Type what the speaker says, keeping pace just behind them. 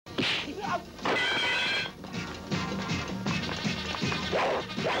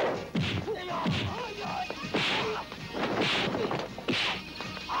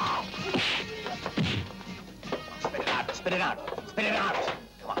Spit it out. Spit it out.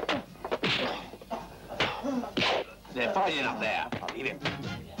 Come on. They're fighting up there. I'll leave him.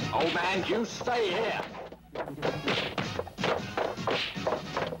 Old man, you stay here.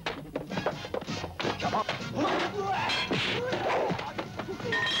 Come on.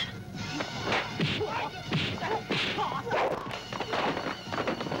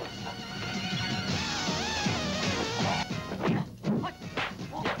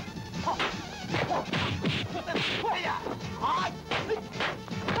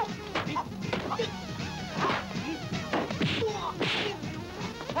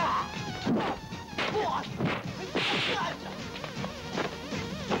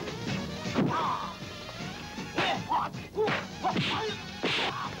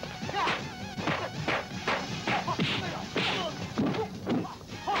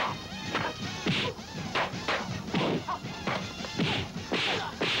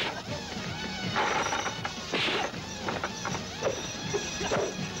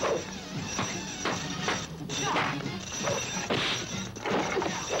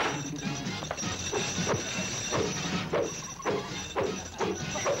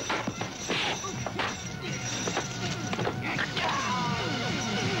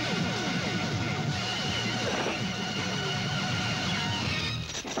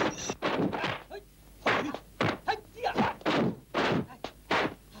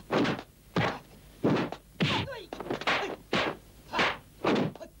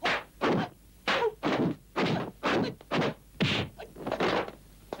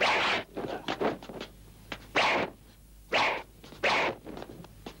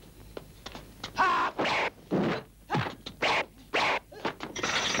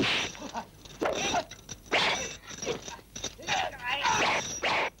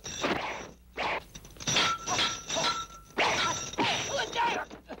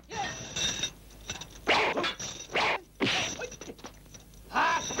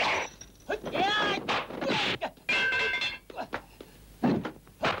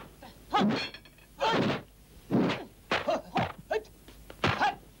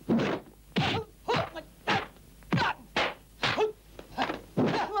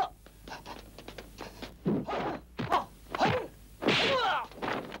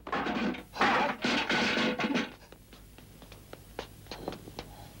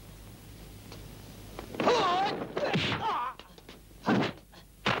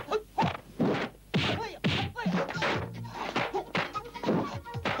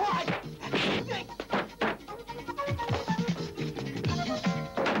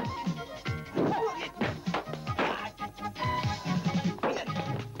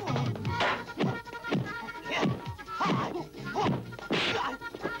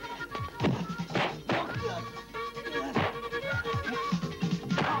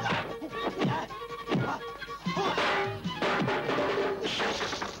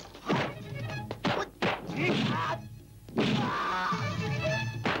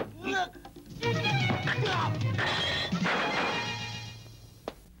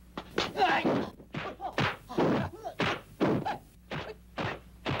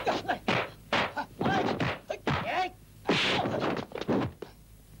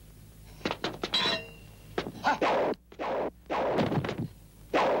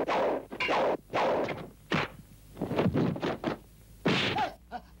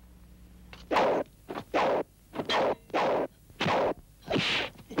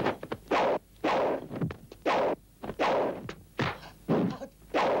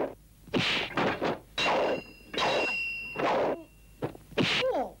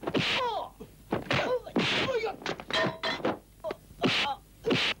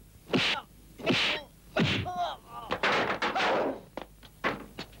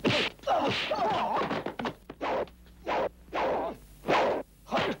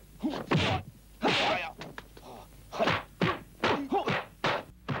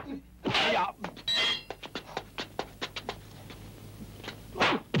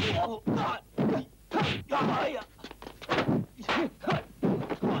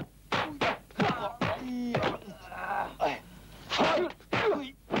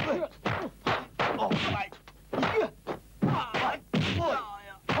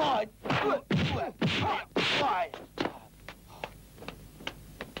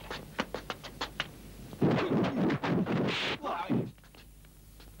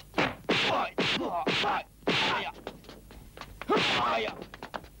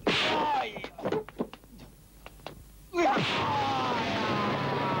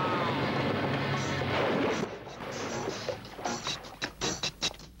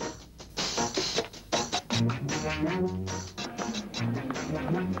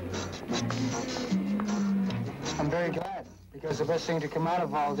 I'm very glad, because the best thing to come out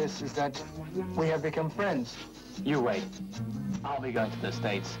of all this is that we have become friends. You wait. I'll be going to the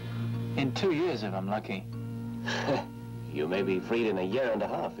States in 2 years if I'm lucky. You may be freed in a year and a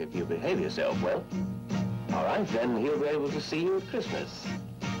half if you behave yourself well. All right, then he'll be able to see you at Christmas.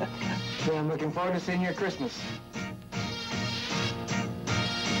 So I'm looking forward to seeing you at Christmas.